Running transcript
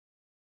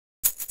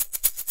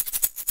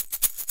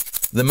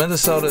The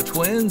Minnesota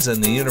Twins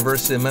and the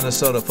University of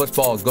Minnesota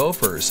football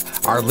Gophers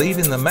are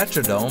leaving the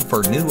Metrodome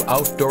for new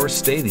outdoor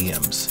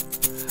stadiums.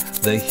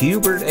 The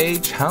Hubert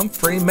H.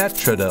 Humphrey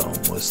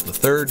Metrodome was the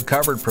third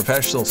covered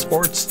professional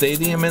sports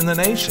stadium in the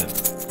nation.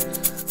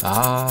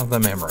 Ah, the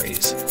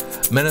memories.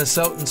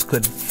 Minnesotans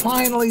could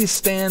finally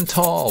stand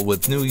tall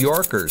with New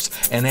Yorkers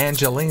and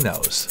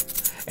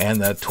Angelenos,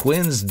 and the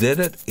Twins did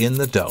it in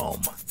the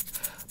Dome.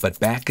 But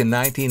back in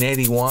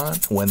 1981,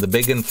 when the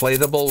big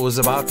inflatable was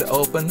about to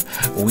open,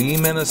 we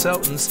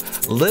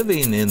Minnesotans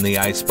living in the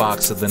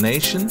icebox of the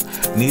nation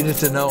needed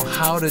to know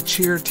how to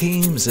cheer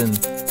teams in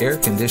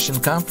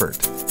air-conditioned comfort.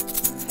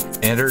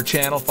 Enter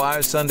Channel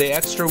 5 Sunday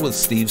Extra with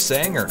Steve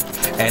Sanger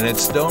and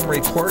its Dome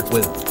Report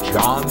with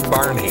John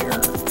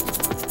Barnier.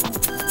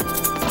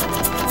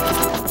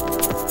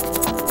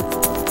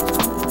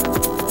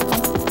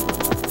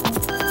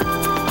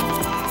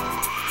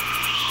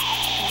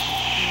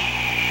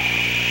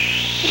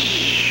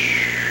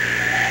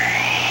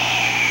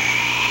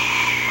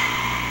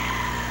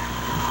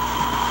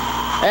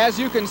 As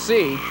you can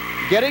see,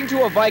 getting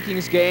to a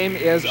Vikings game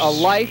is a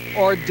life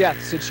or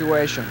death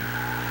situation.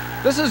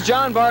 This is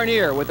John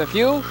Barnier with a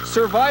few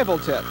survival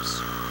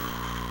tips.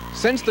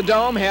 Since the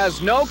Dome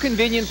has no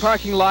convenient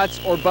parking lots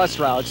or bus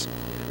routes,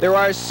 there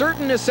are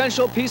certain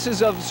essential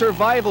pieces of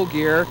survival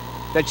gear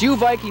that you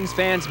Vikings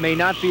fans may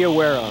not be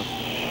aware of.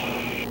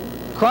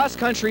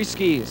 Cross-country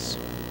skis,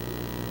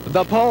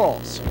 the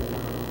poles,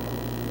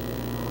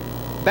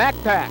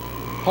 backpack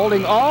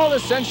holding all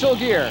essential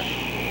gear,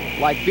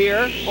 like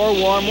beer or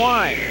warm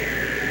wine.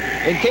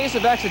 In case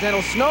of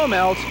accidental snow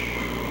melt,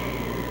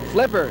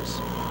 flippers.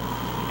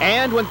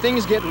 And when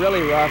things get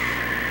really rough,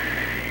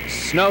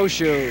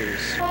 snowshoes.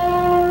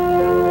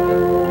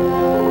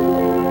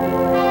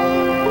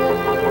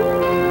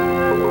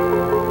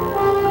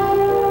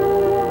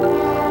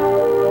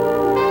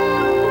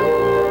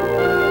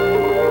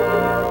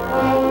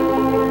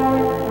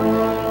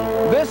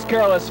 This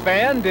careless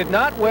fan did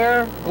not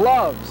wear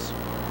gloves.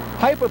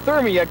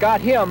 Hypothermia got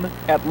him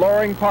at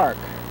Loring Park.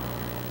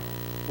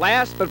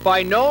 Last but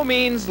by no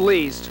means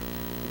least,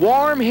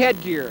 warm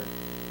headgear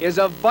is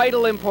of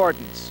vital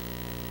importance.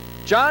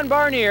 John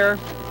Barnier,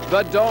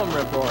 The Dome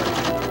Report.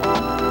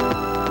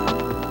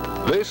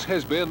 This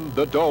has been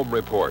The Dome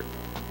Report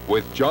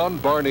with John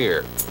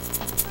Barnier,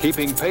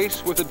 keeping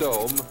pace with the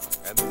Dome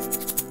and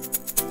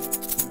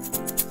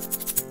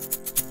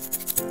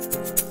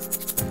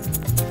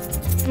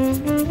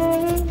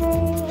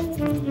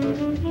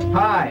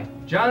Hi,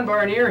 John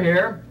Barnier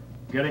here,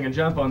 getting a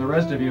jump on the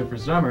rest of you for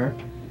summer.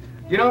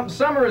 You know,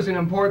 summer is an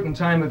important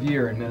time of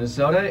year in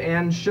Minnesota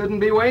and shouldn't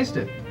be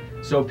wasted.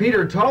 So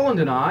Peter Toland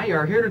and I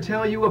are here to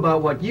tell you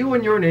about what you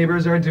and your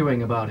neighbors are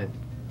doing about it.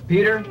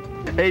 Peter?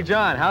 Hey,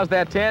 John, how's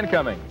that tan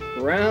coming?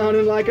 Round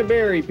and like a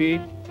berry,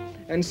 Pete.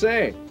 And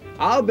say,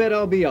 I'll bet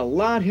I'll be a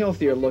lot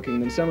healthier looking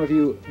than some of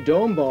you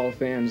Dome Ball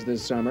fans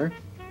this summer.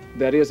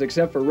 That is,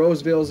 except for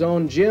Roseville's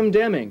own Jim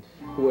Deming,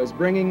 who is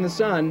bringing the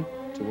sun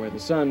to where the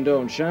sun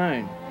don't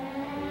shine.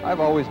 I've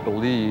always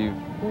believed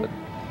that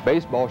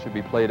baseball should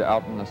be played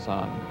out in the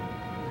sun.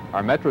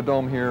 Our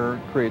Metrodome here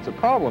creates a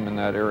problem in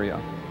that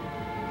area.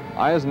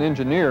 I, as an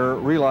engineer,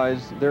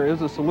 realize there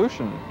is a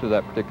solution to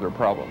that particular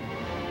problem.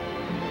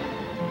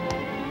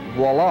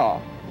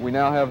 Voila, we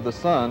now have the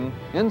sun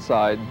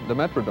inside the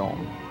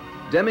Metrodome.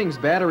 Deming's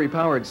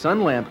battery-powered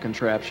sun lamp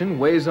contraption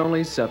weighs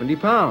only 70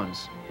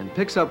 pounds and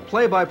picks up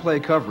play-by-play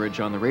coverage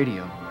on the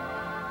radio.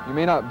 You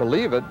may not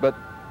believe it, but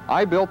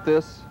I built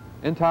this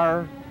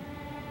entire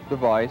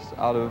device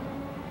out of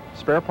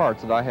spare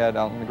parts that I had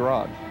out in the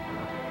garage.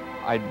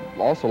 I'd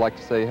also like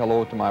to say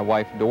hello to my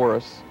wife,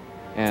 Doris,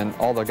 and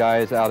all the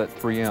guys out at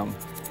 3M.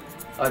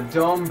 A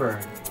dome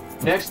burn.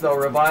 Next they'll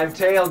revive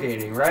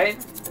tailgating, right?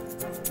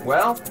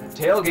 Well,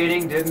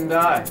 tailgating didn't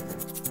die.